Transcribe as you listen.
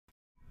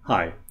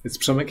Hi, it's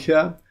Przemek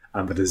here.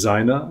 I'm the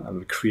designer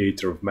and the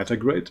creator of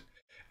MetaGrid,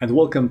 and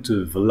welcome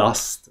to the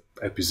last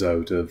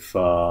episode of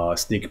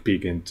sneak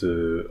peek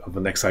into the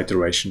next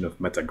iteration of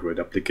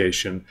MetaGrid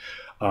application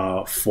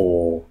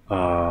for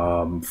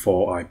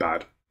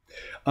iPad.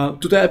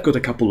 Today I've got a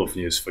couple of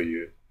news for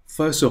you.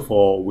 First of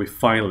all, we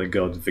finally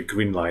got the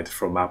green light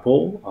from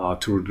Apple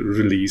to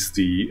release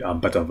the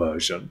beta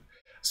version.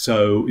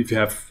 So if you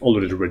have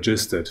already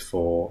registered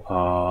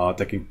for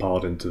taking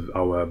part into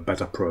our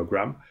beta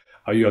program,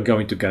 you are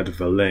going to get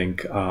the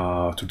link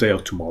today or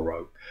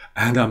tomorrow.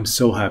 And I'm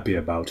so happy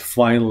about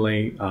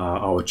finally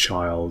our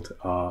child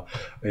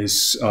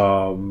is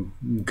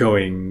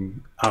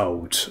going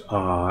out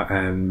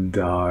and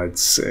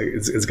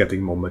it's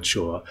getting more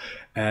mature.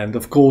 And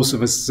of course,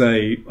 there's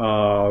a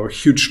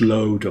huge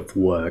load of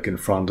work in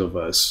front of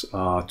us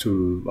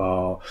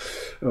to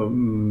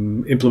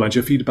implement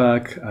your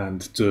feedback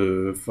and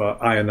to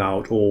iron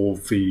out all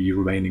the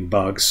remaining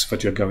bugs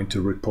that you're going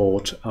to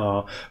report.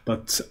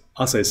 But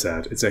as I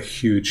said, it's a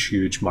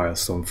huge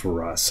milestone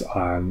for us,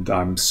 and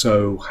I'm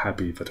so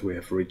happy that we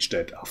have reached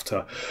it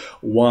after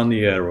 1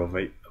 year of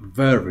a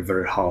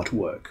very hard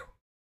work.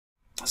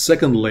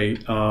 Secondly,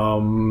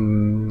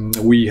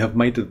 we have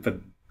made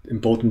the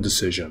important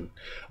decision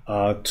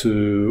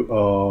to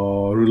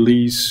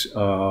release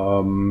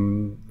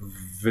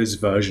this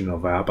version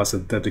of app as a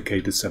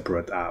dedicated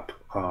separate app.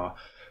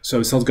 So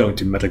it's not going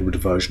to be MetaGrid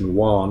version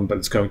 1, but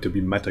it's going to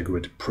be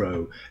MetaGrid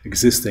Pro,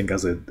 existing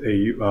as a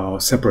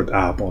separate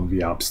app on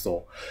the App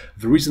Store.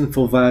 The reason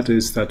for that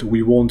is that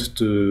we want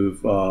to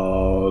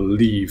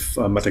leave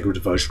MetaGrid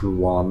version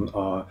 1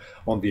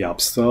 on the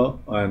App Store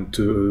and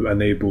to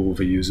enable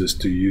the users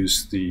to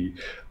use the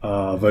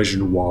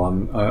version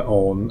 1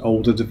 on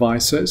older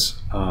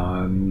devices,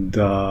 and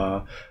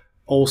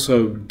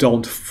also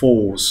don't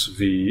force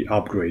the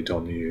upgrade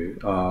on you.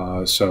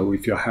 So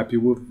if you're happy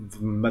with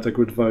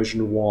MetaGrid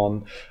version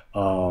 1,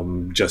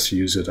 just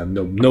use it, and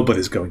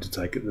nobody's going to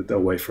take it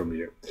away from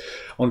you.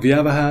 On the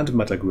other hand,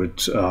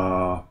 MetaGrid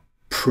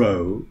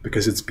Pro,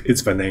 because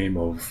it's the name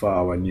of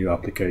our new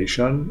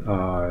application,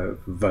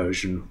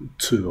 version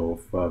 2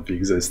 of the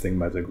existing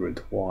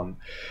MetaGrid 1.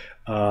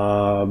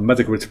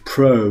 MetaGrid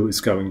Pro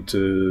is going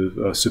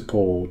to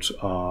support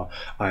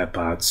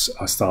iPads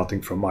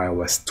starting from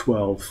iOS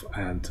 12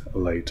 and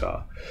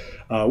later,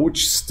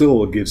 which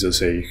still gives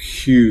us a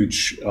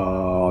huge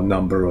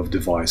number of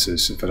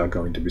devices that are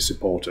going to be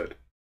supported.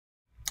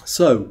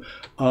 So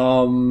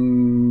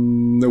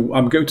I'm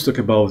going to talk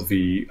about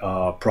the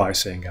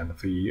pricing and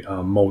the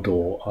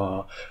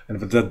model and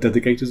the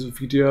dedicated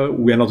video.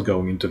 We are not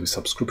going into the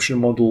subscription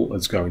model.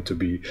 It's going to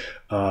be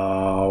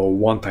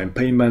one-time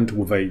payment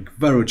with a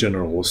very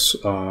generous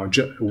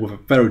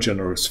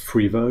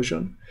free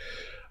version.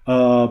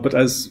 But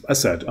as I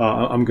said,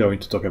 I'm going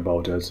to talk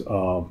about it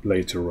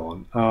later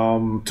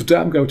on. Today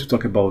I'm going to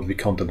talk about the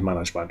content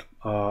management.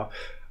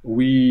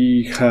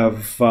 We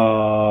have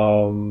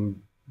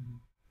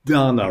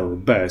done our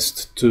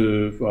best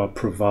to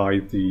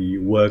provide the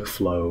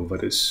workflow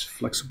that is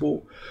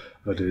flexible,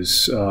 that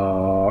is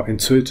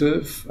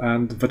intuitive,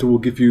 and that will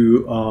give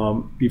you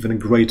even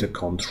greater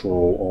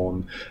control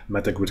on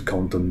MetaGrid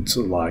content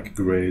like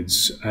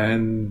grids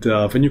and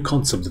the new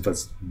concepts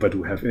that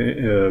we have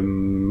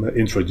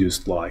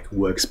introduced, like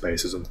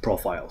workspaces and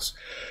profiles.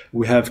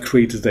 We have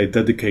created a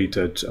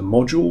dedicated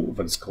module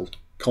that is called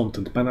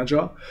Content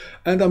Manager,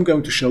 and I'm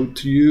going to show it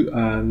to you,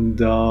 and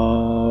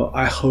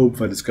I hope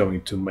that it's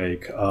going to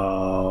make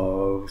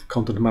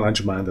content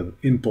management and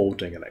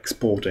importing and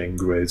exporting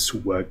grids,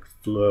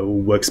 workflow,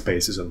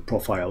 workspaces and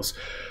profiles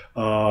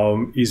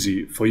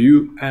easy for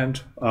you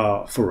and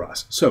for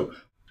us. So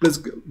let's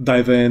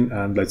dive in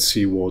and let's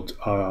see what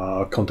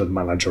Content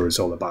Manager is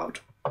all about.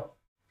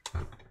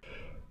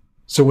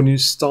 So when you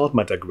start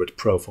MetaGrid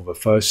Pro for the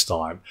first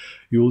time,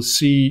 you'll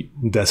see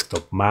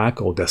Desktop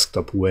Mac or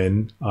Desktop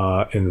Win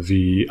in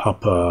the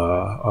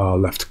upper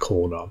left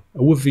corner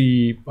with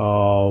the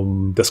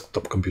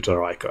desktop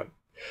computer icon.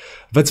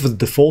 That's the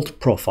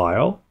default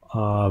profile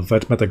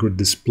that MetaGrid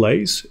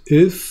displays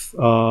if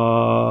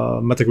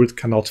MetaGrid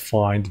cannot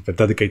find the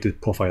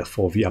dedicated profile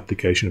for the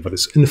application that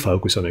is in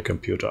focus on your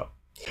computer.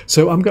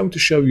 So I'm going to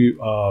show you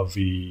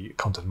the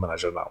Content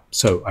Manager now.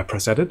 So I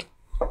press Edit.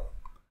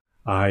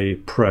 I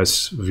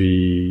press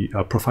the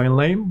profile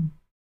name,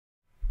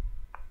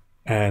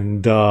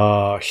 and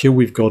here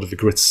we've got the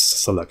grid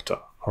selector.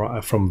 All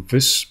right, from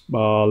this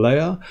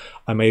layer,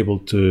 I'm able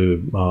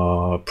to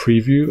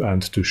preview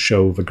and to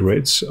show the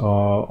grids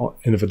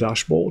in the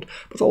dashboard,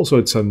 but also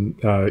it's an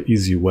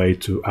easy way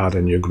to add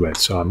a new grid.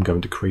 So I'm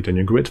going to create a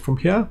new grid from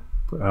here,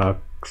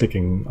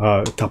 tapping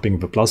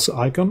the plus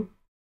icon.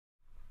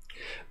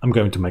 I'm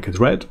going to make it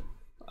red,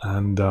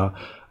 and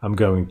I'm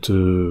going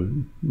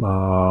to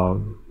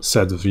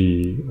set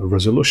the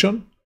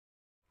resolution.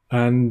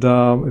 And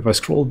if I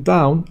scroll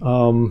down,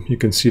 you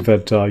can see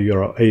that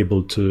you're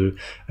able to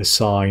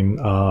assign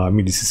a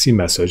MIDI-CC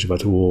message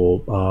that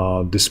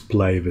will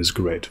display this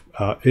grid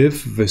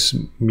if this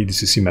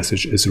MIDI-CC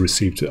message is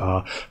received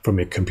from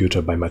your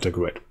computer by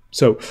MetaGrid.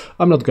 So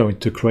I'm not going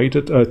to create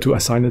it, to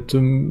assign it to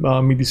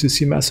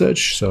MediaCC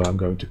message. So I'm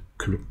going to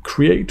click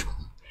create.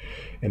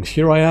 And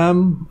here I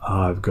am.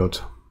 I've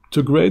got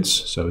 2 grids.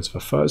 So it's the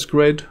first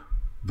grid,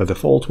 the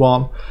default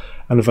one,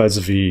 and that's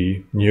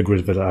the new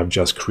grid that I've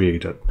just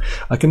created.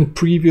 I can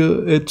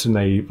preview it in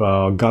a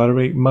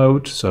gallery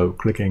mode. So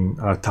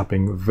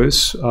tapping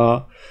this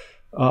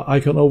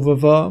icon over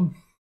there.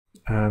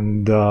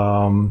 And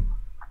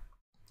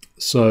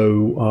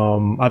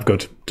I've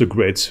got 2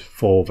 grids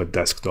for the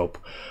desktop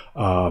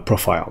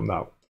profile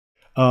now.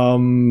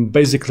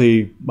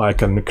 Basically, I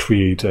can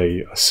create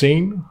a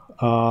scene.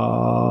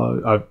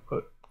 Currently,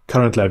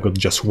 I've got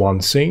just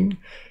 1 scene.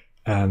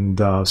 And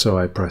so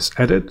I press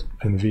edit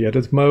in the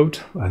edit mode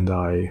and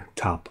I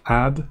tap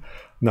add.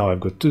 Now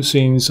I've got 2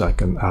 scenes. I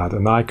can add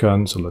an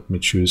icon. So let me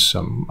choose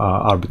some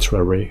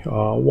arbitrary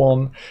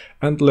one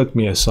and let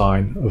me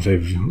assign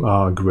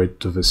the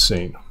grid to the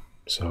scene.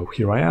 So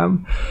here I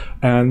am,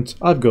 and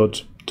I've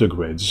got 2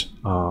 grids,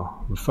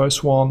 the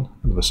first one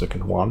and the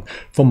second one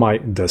for my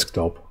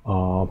desktop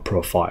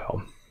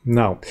profile.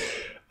 Now,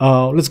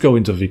 let's go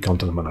into the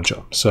content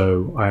manager.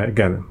 So I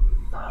again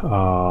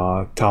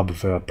tab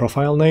the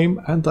profile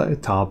name and I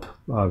tap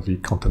the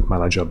content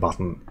manager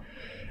button.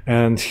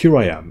 And here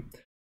I am.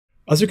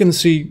 As you can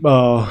see,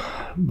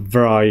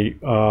 there are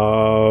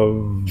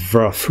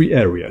 3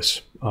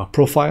 areas.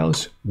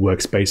 Profiles,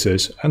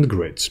 workspaces, and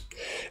grids,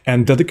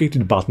 and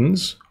dedicated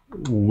buttons,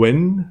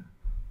 Win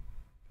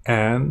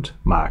and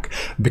Mac,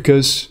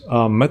 because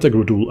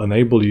MetaGrid will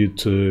enable you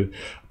to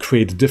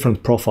create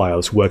different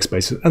profiles,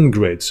 workspaces, and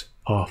grids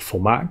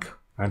for Mac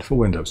and for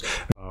Windows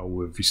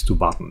with these 2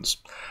 buttons.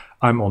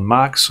 I'm on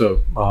Mac,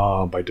 so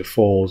by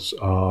default,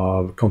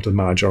 Content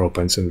Manager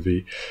opens in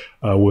the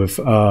with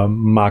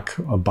Mac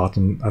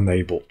button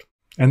enabled.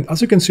 And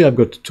as you can see, I've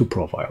got 2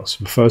 profiles.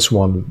 The first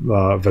one,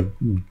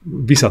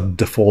 these are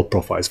default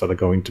profiles that are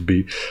going to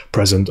be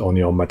present on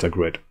your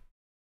MetaGrid.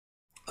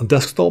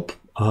 Desktop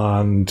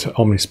and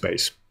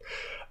Omnispace.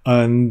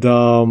 And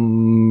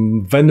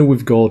then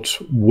we've got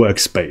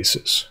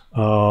workspaces.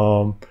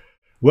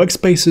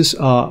 Workspaces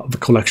are the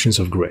collections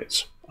of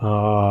grids.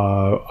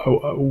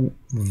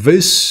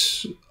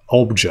 This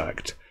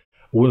object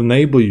will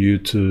enable you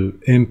to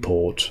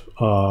import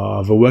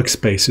the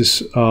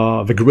workspaces,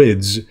 the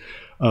grids,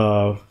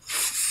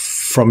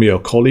 from your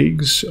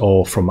colleagues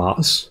or from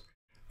us,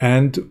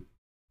 and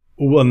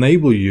will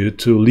enable you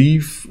to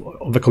leave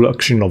the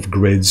collection of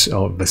grids,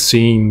 the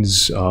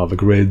scenes, the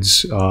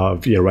grids,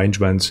 the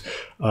arrangements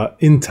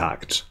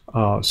intact.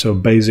 So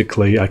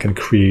basically, I can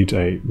create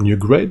a new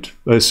grid,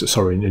 a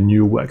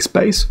new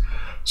workspace.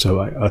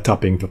 So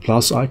tapping the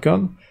plus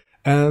icon,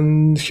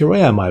 and here I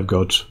am. I've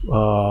got 2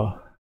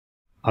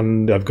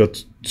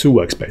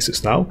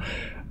 workspaces now.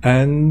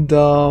 And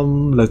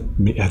let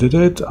me edit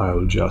it.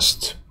 I'll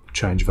just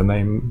change the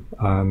name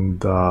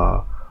and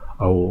I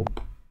will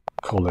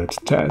call it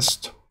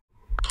test.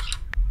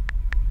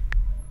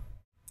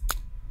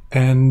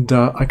 And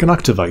I can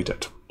activate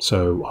it.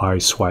 So I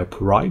swipe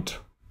right.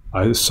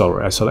 I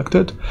select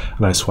it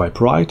and I swipe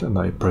right and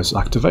I press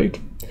activate.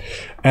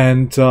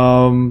 And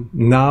now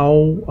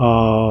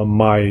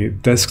my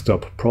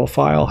desktop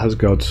profile has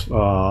got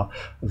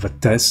the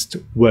test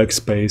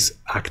workspace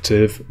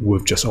active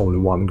with just only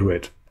 1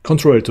 grid.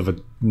 Contrary to the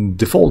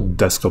default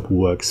desktop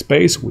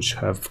workspace, which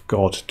have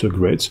got 2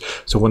 grids.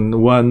 So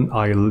when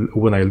I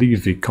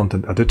leave the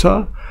content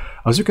editor,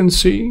 as you can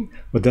see,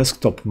 the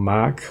desktop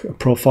Mac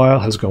profile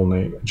has got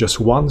just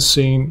 1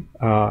 scene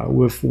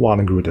with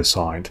 1 grid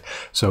assigned.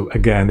 So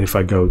again, if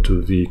I go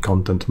to the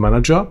content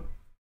manager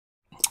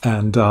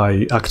and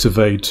I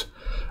activate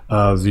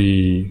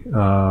the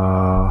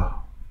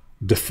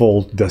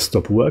default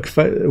desktop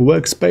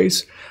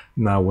workspace,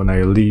 now when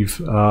I leave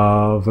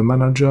the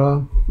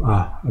manager,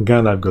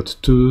 again I've got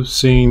 2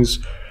 scenes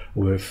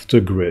with 2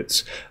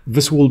 grids.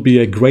 This will be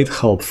a great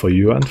help for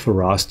you and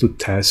for us to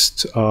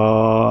test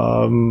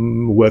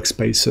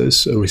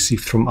workspaces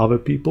received from other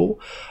people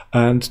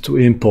and to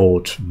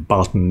import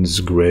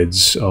buttons,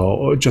 grids,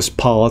 or just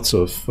parts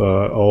of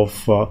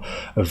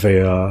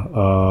their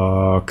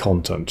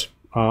content,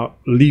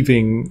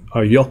 leaving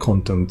your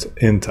content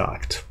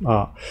intact.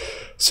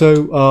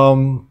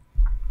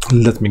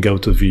 Let me go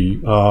to the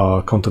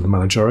content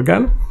manager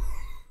again.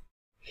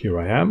 Here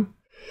I am.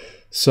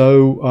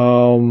 So,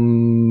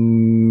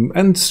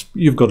 and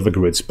you've got the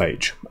grids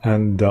page,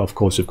 and of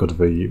course you've got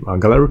the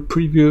gallery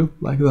preview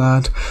like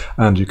that,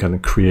 and you can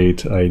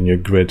create a new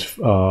grid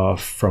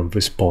from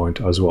this point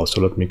as well.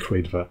 So let me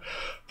create the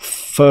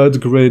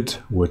 3rd grid,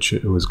 which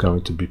is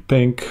going to be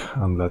pink,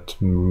 and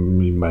let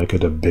me make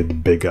it a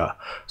bit bigger.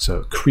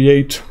 So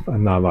create,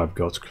 and now I've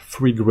got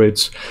 3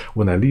 grids.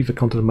 When I leave the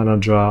content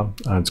manager,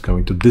 it's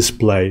going to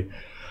display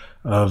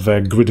the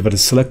grid that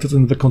is selected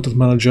in the content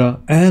manager,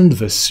 and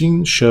the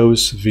scene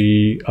shows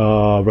the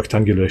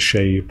rectangular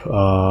shape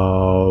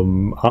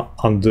in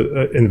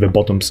the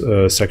bottom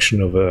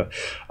section of a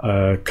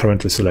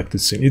currently selected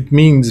scene. It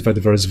means that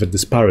there is the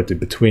disparity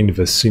between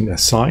the scene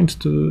assigned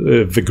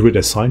to the grid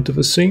assigned to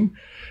the scene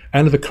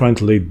and the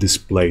currently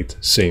displayed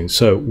scene.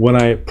 So when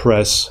I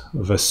press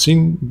the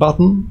scene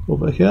button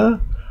over here,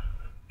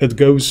 it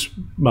goes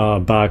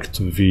back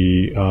to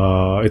the,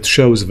 it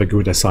shows the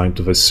grid assigned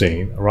to the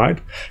scene,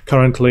 right?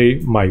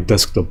 Currently, my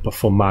desktop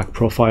for Mac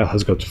profile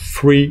has got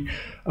 3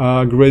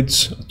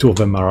 grids. 2 of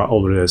them are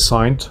already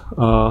assigned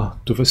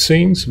to the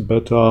scenes,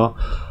 but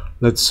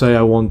let's say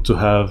I want to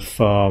have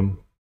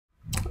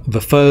the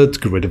 3rd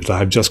grid that I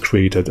have just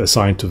created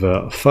assigned to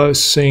the 1st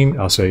scene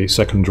as a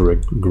secondary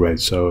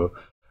grid. So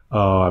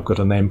I've got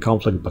a name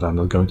conflict, but I'm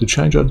not going to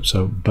change it.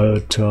 So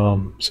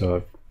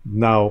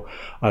now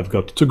I've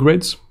got 2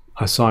 grids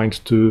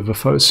assigned to the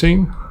 1st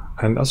scene,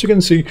 and as you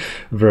can see,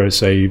 there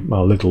is a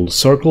little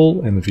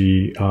circle in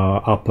the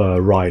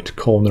upper right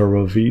corner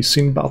of the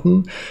scene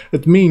button.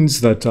 It means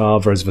that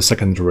there is the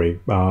secondary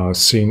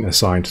scene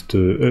assigned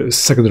to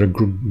secondary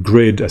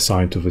grid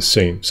assigned to the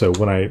scene. So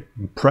when I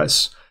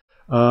press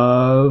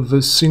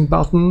the scene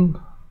button,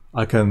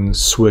 I can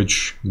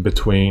switch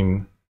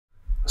between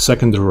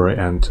secondary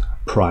and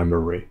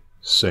primary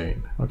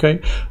scene. Okay,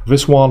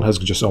 this one has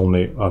just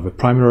only the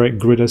primary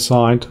grid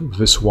assigned.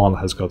 This one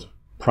has got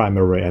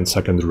primary and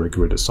secondary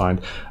grid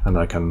assigned, and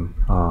I can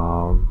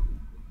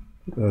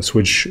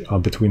switch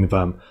between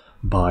them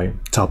by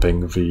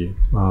tapping the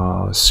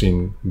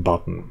scene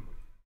button.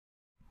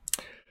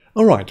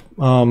 All right,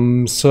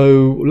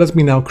 so let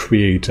me now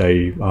create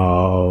a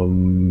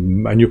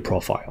new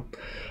profile.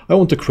 I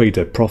want to create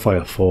a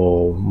profile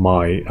for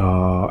my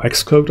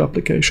Xcode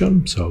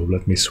application. So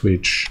let me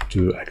switch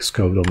to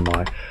Xcode on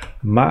my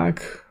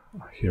Mac.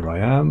 Here I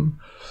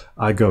am.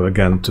 I go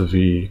again to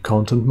the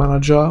Content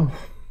Manager.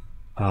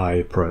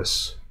 I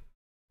press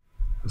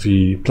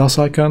the plus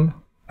icon,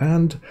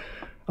 and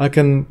I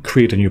can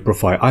create a new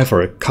profile,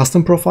 either a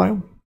custom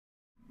profile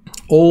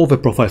or the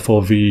profile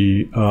for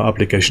the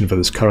application that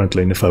is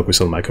currently in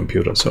focus on my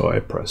computer. So I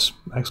press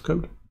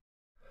Xcode.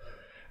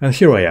 And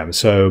here I am.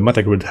 So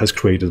MetaGrid has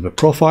created the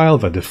profile,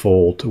 the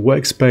default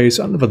workspace,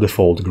 and the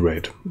default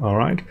grid. All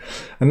right.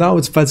 And now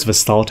that's the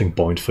starting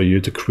point for you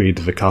to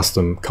create the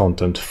custom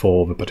content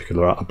for the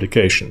particular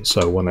application.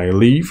 So when I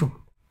leave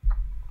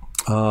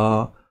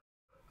the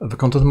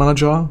Content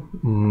Manager,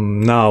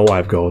 now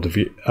I've got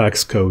the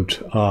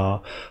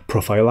Xcode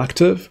profile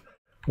active.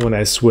 When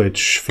I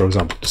switch, for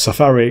example, to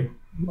Safari,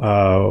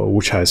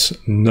 which has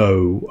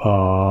no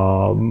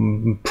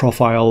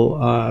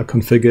profile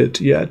configured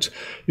yet,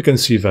 you can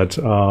see that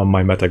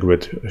my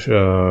MetaGrid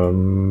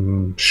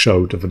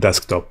showed the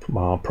desktop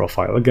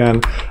profile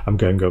again. I'm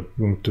going to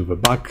go to the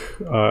back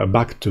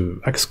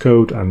to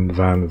Xcode, and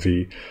then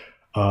the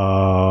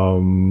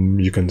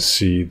you can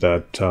see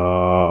that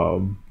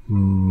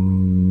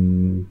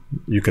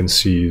you can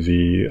see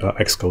the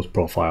Xcode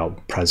profile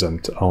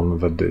present on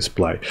the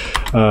display.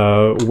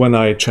 When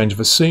I change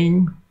the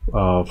scene,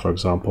 for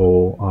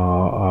example,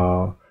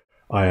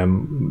 I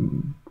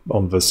am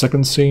on the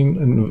 2nd scene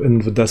in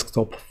the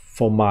desktop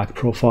for Mac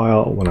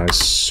profile. When I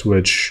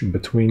switch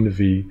between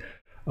the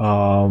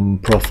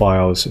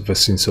profiles, the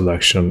scene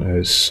selection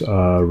is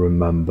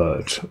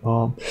remembered.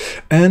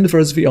 And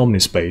there's the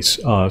Omnispace.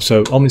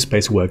 So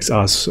Omnispace works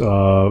as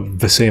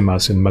the same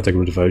as in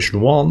MetaGrid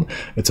version 1.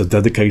 It's a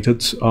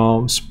dedicated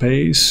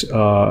space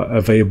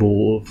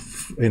available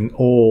in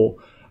all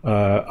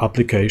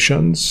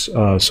applications.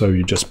 So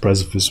you just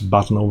press this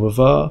button over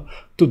there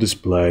to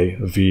display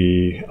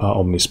the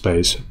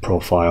Omnispace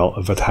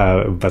profile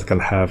that can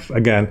have,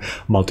 again,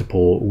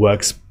 multiple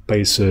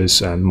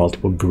workspaces and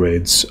multiple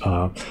grids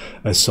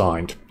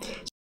assigned.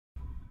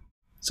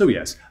 So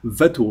yes,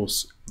 that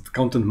was the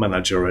Content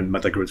Manager in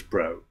MetaGrid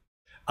Pro.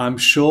 I'm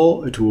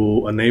sure it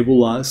will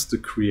enable us to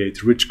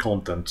create rich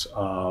content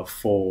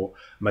for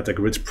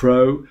MetaGrid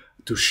Pro,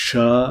 to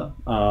share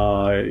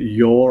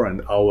your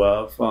and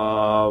our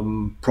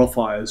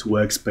profiles,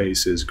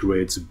 workspaces,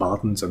 grids,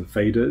 buttons, and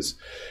faders,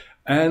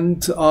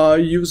 and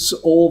use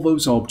all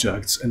those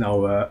objects in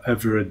our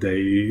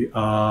everyday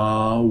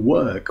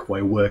work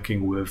while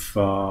working with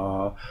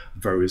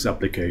various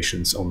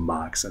applications on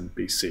Macs and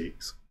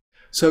PCs.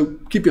 So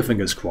keep your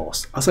fingers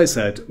crossed. As I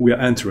said, we are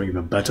entering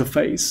the beta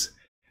phase,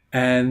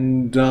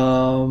 and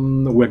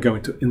we're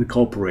going to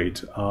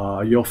incorporate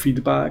your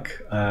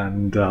feedback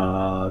and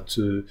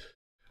to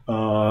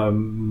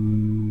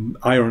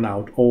iron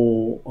out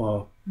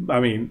all,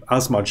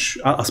 as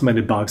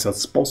many bugs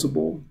as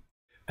possible,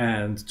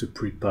 and to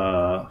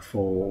prepare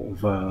for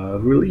the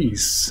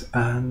release.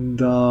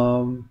 And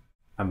I'm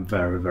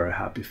very, very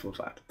happy for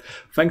that.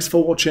 Thanks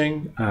for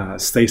watching.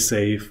 Stay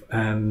safe,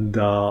 and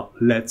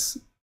let's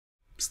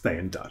stay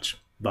in touch.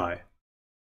 Bye.